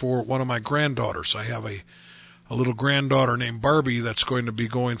praying for one of my granddaughters. I have a little granddaughter named Barbie that's going to be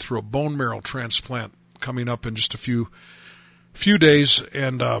going through a bone marrow transplant coming up in just a few days,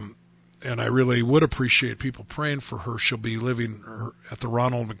 and I really would appreciate people praying for her. She'll be living at the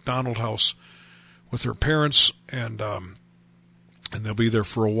Ronald McDonald House with her parents, and they'll be there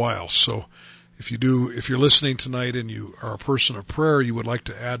for a while. So if you're listening tonight and you are a person of prayer, you would like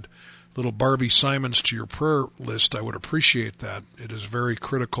to add little Barbie Simons to your prayer list, I would appreciate that. It is a very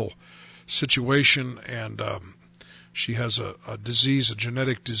critical situation, and she has a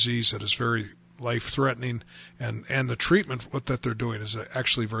genetic disease that is very life-threatening, and the treatment that they're doing is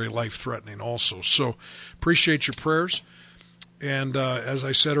actually very life-threatening also. So appreciate your prayers. And as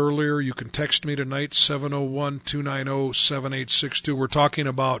I said earlier, you can text me tonight, 701-290-7862. We're talking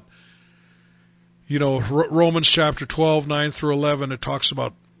about, Romans chapter 12, 9 through 11. It talks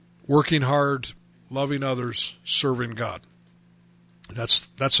about working hard, loving others, serving God.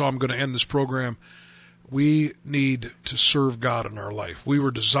 That's how I'm going to end this program. We need to serve God in our life. We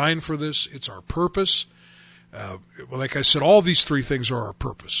were designed for this. It's our purpose. Like I said, all these three things are our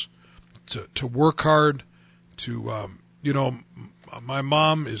purpose. To work hard, my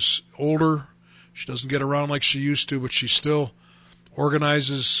mom is older. She doesn't get around like she used to, but she still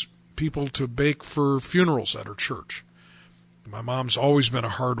organizes people to bake for funerals at her church. My mom's always been a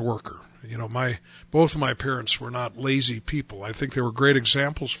hard worker. Both of my parents were not lazy people. I think they were great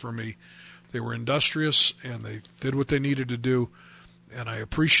examples for me. They were industrious, and they did what they needed to do, and I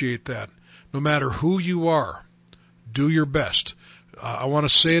appreciate that. No matter who you are, do your best. I want to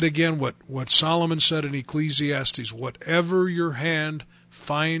say it again, what Solomon said in Ecclesiastes, whatever your hand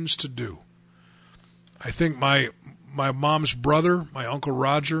finds to do. I think my mom's brother, my Uncle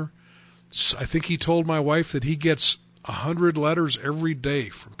Roger, I think he told my wife that he gets 100 letters every day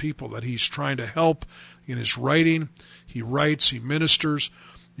from people that he's trying to help in his writing. He writes, he ministers.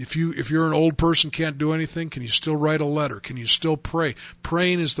 If you're an old person, can't do anything, can you still write a letter? Can you still pray?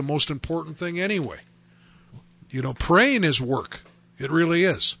 Praying is the most important thing anyway. Praying is work. It really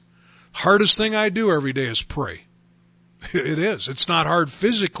is. Hardest thing I do every day is pray. It is. It's not hard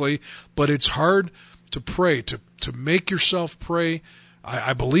physically, but it's hard to pray, to make yourself pray.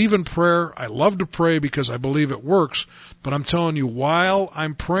 I believe in prayer. I love to pray because I believe it works. But I'm telling you, while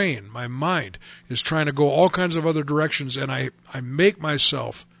I'm praying, my mind is trying to go all kinds of other directions, and I make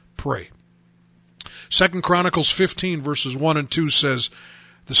myself pray. 2 Chronicles 15 verses 1 and 2 says,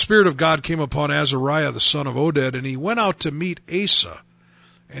 the Spirit of God came upon Azariah the son of Oded, and he went out to meet Asa.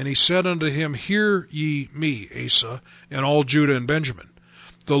 And he said unto him, hear ye me, Asa, and all Judah and Benjamin.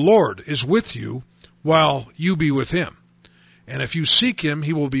 The Lord is with you while you be with him. And if you seek him,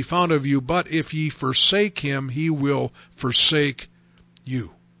 he will be found of you. But if ye forsake him, he will forsake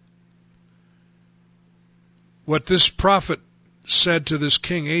you. What this prophet said to this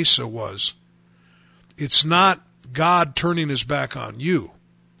king Asa was, it's not God turning his back on you,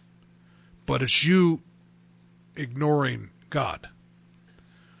 but it's you ignoring God.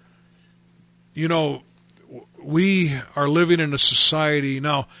 You know, we are living in a society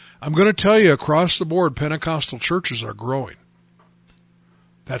now. I'm going to tell you, across the board, Pentecostal churches are growing.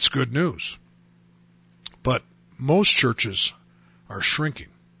 That's good news. But most churches are shrinking.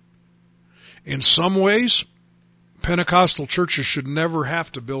 In some ways, Pentecostal churches should never have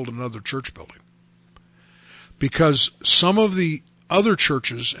to build another church building, because some of the other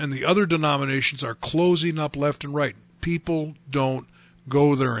churches and the other denominations are closing up left and right. People don't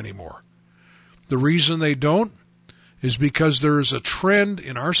go there anymore. The reason they don't is because there is a trend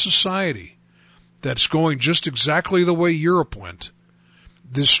in our society that's going just exactly the way Europe went.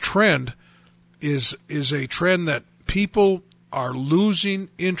 This trend is a trend that people are losing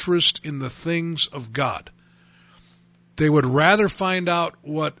interest in the things of God. They would rather find out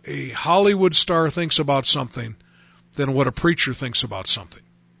what a Hollywood star thinks about something than what a preacher thinks about something.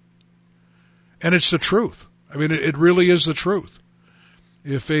 And it's the truth. I mean, it really is the truth.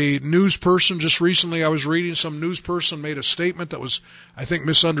 If a news person, just recently I was reading, some news person made a statement that was, I think,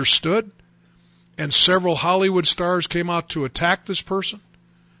 misunderstood, and several Hollywood stars came out to attack this person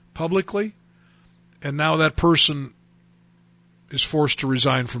publicly, and now that person is forced to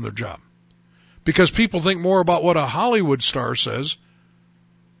resign from their job. Because people think more about what a Hollywood star says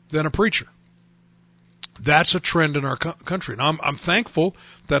than a preacher. That's a trend in our country. Now, I'm thankful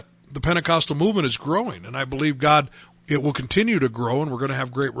that the Pentecostal movement is growing, and I believe God, it will continue to grow, and we're going to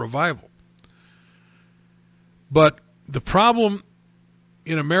have great revival. But the problem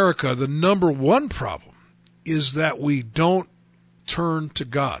in America, the number one problem, is that we don't turn to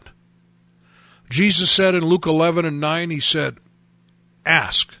God. Jesus said in Luke 11 and 9, he said,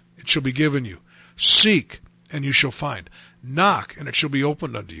 ask, it shall be given you. Seek, and you shall find. Knock, and it shall be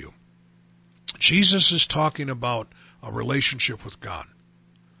opened unto you. Jesus is talking about a relationship with God.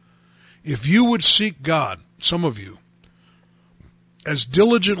 If you would seek God, some of you, as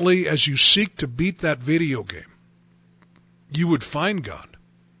diligently as you seek to beat that video game, you would find God.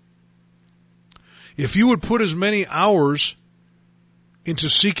 If you would put as many hours into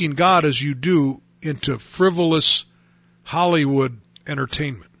seeking God as you do into frivolous Hollywood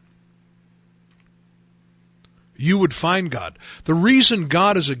entertainment, you would find God. The reason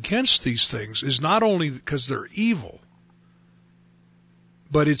God is against these things is not only because they're evil,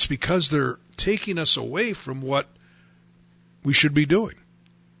 but it's because they're taking us away from what we should be doing.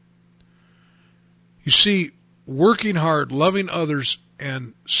 You see, working hard, loving others,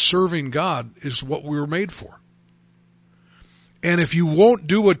 and serving God is what we were made for. And if you won't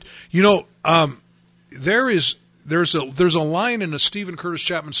do it, there's a line in a Stephen Curtis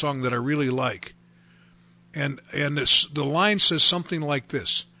Chapman song that I really like. And the line says something like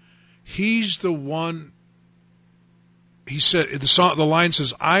this. He's the one, he said, the line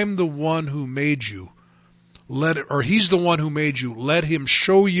says, I'm the one who made you. He's the one who made you. Let him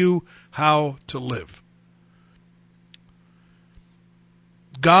show you how to live.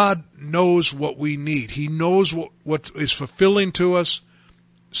 God knows what we need. He knows what is fulfilling to us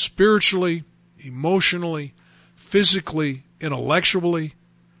spiritually, emotionally, physically, intellectually.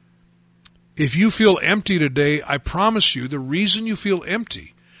 If you feel empty today, I promise you the reason you feel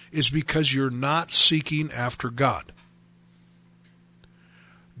empty is because you're not seeking after God.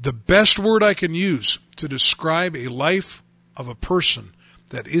 The best word I can use to describe a life of a person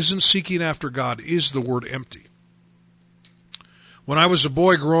that isn't seeking after God is the word empty. When I was a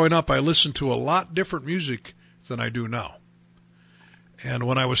boy growing up, I listened to a lot different music than I do now. And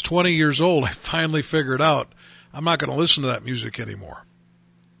when I was 20 years old, I finally figured out I'm not going to listen to that music anymore.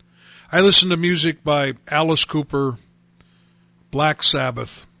 I listened to music by Alice Cooper, Black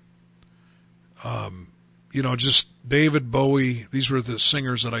Sabbath, just David Bowie. These were the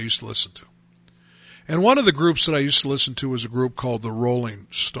singers that I used to listen to. And one of the groups that I used to listen to was a group called the Rolling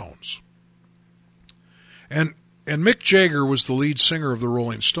Stones. And And Mick Jagger was the lead singer of the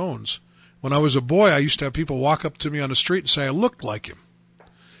Rolling Stones. When I was a boy, I used to have people walk up to me on the street and say I looked like him,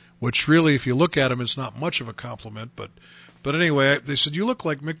 which really, if you look at him, is not much of a compliment. But anyway, they said, you look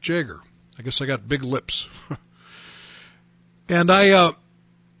like Mick Jagger. I guess I got big lips. And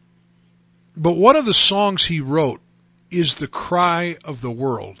but one of the songs he wrote is The Cry of the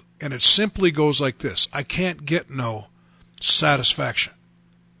World. And it simply goes like this: I can't get no satisfaction.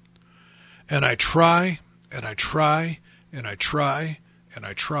 And I try, and I try, and I try, and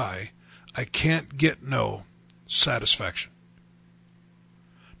I try. I can't get no satisfaction.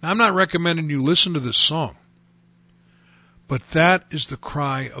 Now, I'm not recommending you listen to this song, but that is the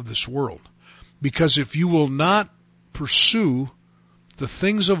cry of this world. Because if you will not pursue the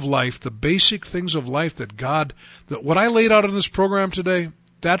things of life, the basic things of life that what I laid out in this program today,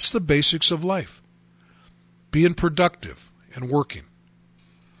 that's the basics of life. Being productive and working.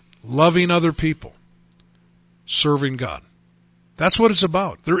 Loving other people. Serving God. That's what it's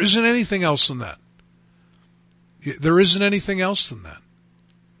about. There isn't anything else than that. There isn't anything else than that.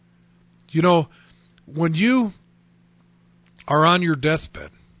 You know, when you are on your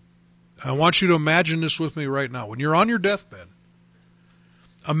deathbed, I want you to imagine this with me right now. When you're on your deathbed,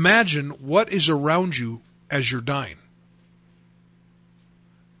 imagine what is around you as you're dying.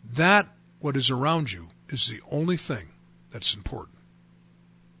 That, what is around you, is the only thing that's important.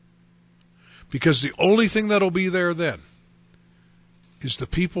 Because the only thing that'll be there then is the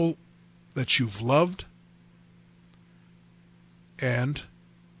people that you've loved and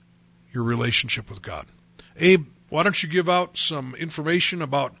your relationship with God. Abe, why don't you give out some information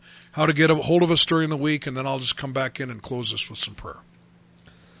about how to get a hold of us during the week, and then I'll just come back in and close this with some prayer.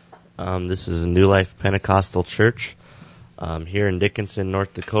 This is a New Life Pentecostal Church here in Dickenson,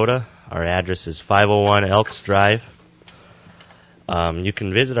 North Dakota. Our address is 501 Elks Drive. You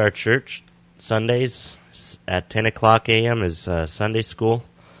can visit our church Sundays at 10 o'clock a.m. is Sunday school,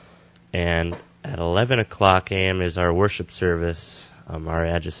 and at 11 o'clock a.m. is our worship service. Our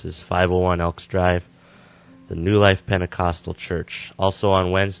address is 501 Elks Drive, the New Life Pentecostal Church. Also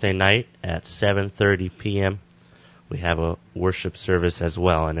on Wednesday night at 7:30 p.m., we have a worship service as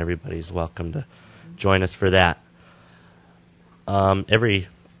well, and everybody's welcome to join us for that. Over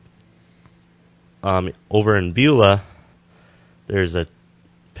in Beulah, there's a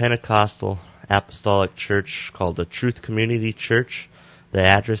Pentecostal Apostolic Church called the Truth Community Church. The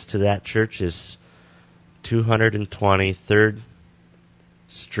address to that church is 220 3rd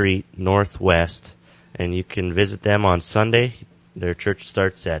Street Northwest, and you can visit them on Sunday. Their church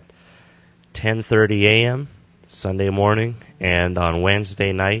starts at 10:30 a.m. Sunday morning, and on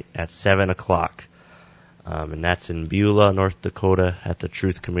Wednesday night at 7 o'clock. And that's in Beulah, North Dakota, at the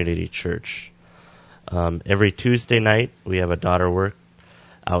Truth Community Church. Every Tuesday night, we have a daughter work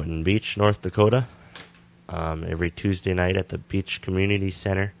out in Beach, North Dakota. Every Tuesday night at the Beach Community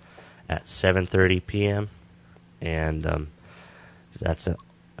Center at 7:30 p.m. And that's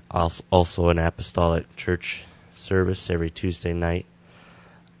also an apostolic church service every Tuesday night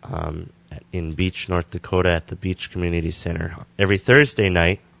in Beach, North Dakota at the Beach Community Center. Every Thursday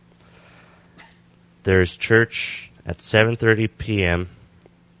night, there's church at 7:30 p.m.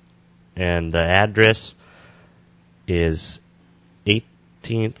 and the address is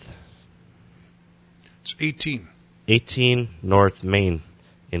 18th. It's 18 North Main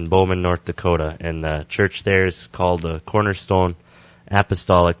in Bowman, North Dakota. And the church there is called the Cornerstone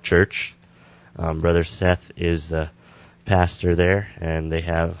Apostolic Church. Brother Seth is the pastor there, and they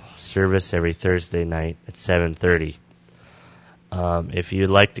have service every Thursday night at 7:30. If you'd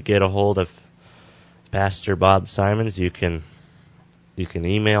like to get a hold of Pastor Bob Simons, you can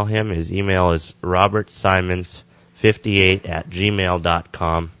email him. His email is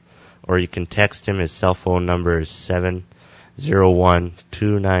robertsimons58@gmail.com, or you can text him. His cell phone number is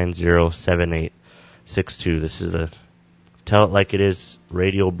 701-290-7862. This is a Tell It Like It Is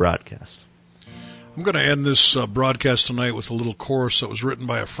radio broadcast. I'm going to end this broadcast tonight with a little chorus that was written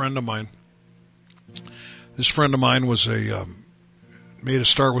by a friend of mine. This friend of mine was made a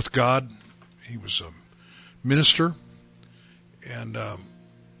start with God. He was a minister, and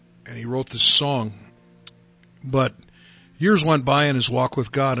he wrote this song. But years went by in his walk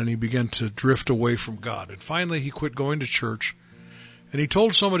with God, and he began to drift away from God. And finally, he quit going to church. And he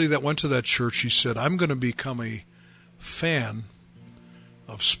told somebody that went to that church, he said, I'm going to become a fan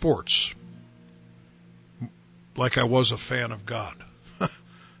of sports, like I was a fan of God.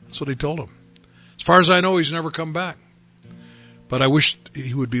 That's what he told him. As far as I know, he's never come back. But I wish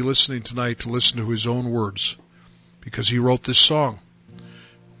he would be listening tonight to listen to his own words, because he wrote this song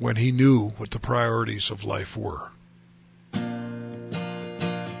when he knew what the priorities of life were.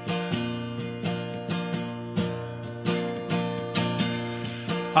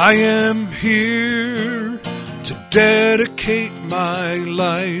 I am here to dedicate my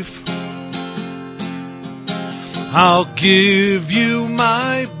life. I'll give you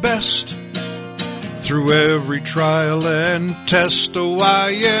my best through every trial and test. Oh, I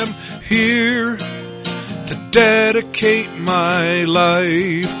am here to dedicate my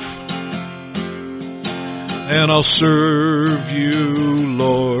life. And I'll serve you,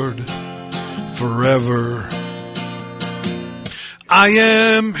 Lord, forever. I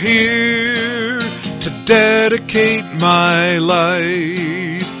am here to dedicate my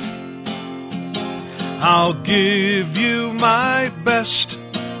life. I'll give you my best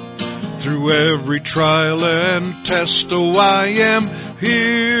through every trial and test. Oh, I am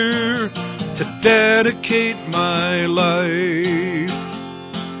here to dedicate my life.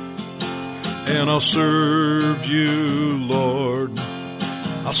 And I'll serve you, Lord.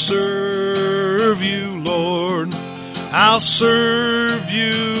 I'll serve you, Lord. I'll serve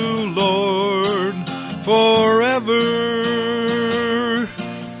you, Lord, forever.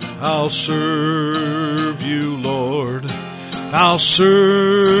 I'll serve you, Lord. I'll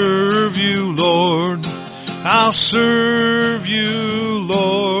serve you, Lord. I'll serve you,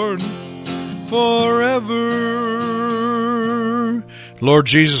 Lord, forever. Lord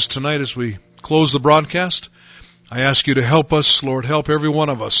Jesus, tonight as we close the broadcast, I ask you to help us, Lord, help every one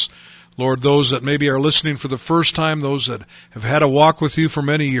of us. Lord, those that maybe are listening for the first time, those that have had a walk with you for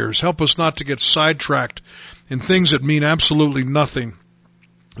many years, help us not to get sidetracked in things that mean absolutely nothing,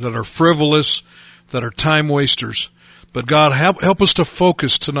 that are frivolous, that are time wasters. But God, help us to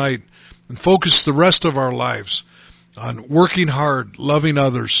focus tonight and focus the rest of our lives on working hard, loving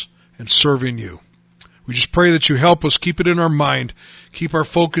others, and serving you. We just pray that you help us keep it in our mind, keep our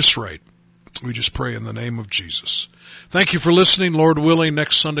focus right. We just pray in the name of Jesus. Thank you for listening. Lord willing,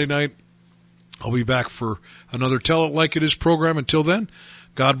 next Sunday night, I'll be back for another Tell It Like It Is program. Until then,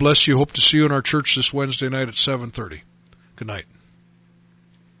 God bless you. Hope to see you in our church this Wednesday night at 7:30. Good night.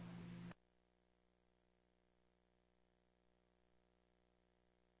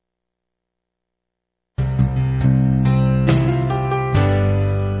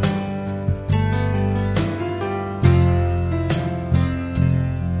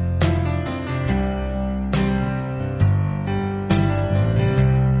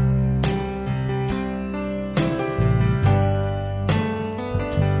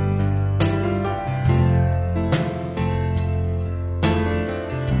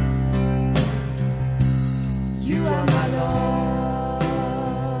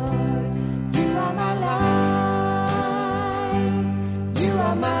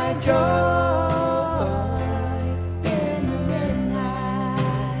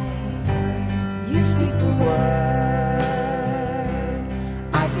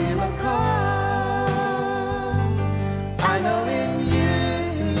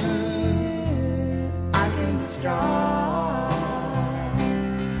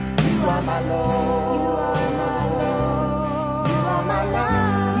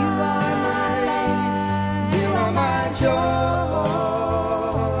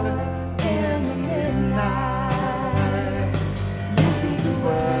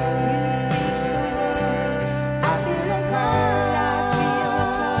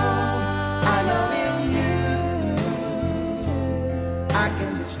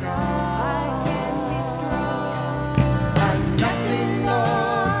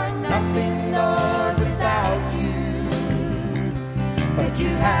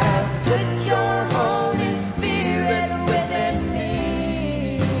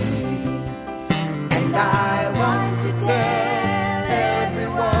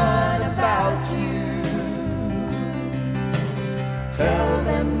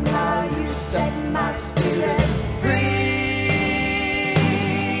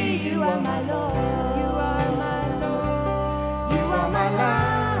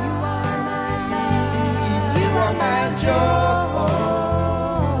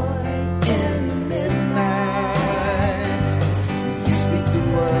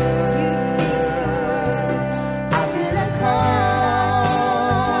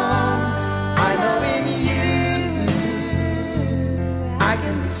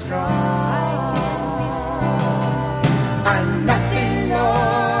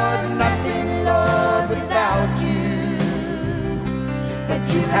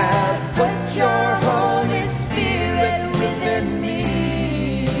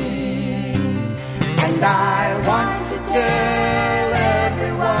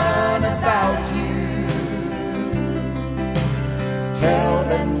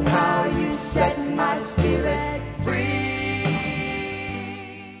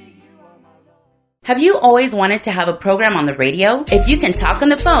 Have you always wanted to have a program on the radio? If you can talk on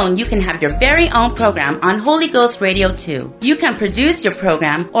the phone, you can have your very own program on Holy Ghost Radio 2. You can produce your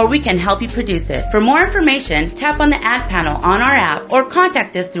program, or we can help you produce it. For more information, tap on the ad panel on our app or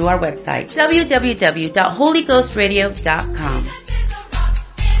contact us through our website, www.holyghostradio.com.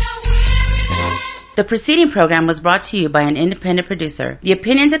 The preceding program was brought to you by an independent producer. The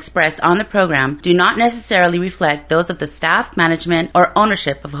opinions expressed on the program do not necessarily reflect those of the staff, management, or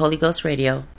ownership of Holy Ghost Radio.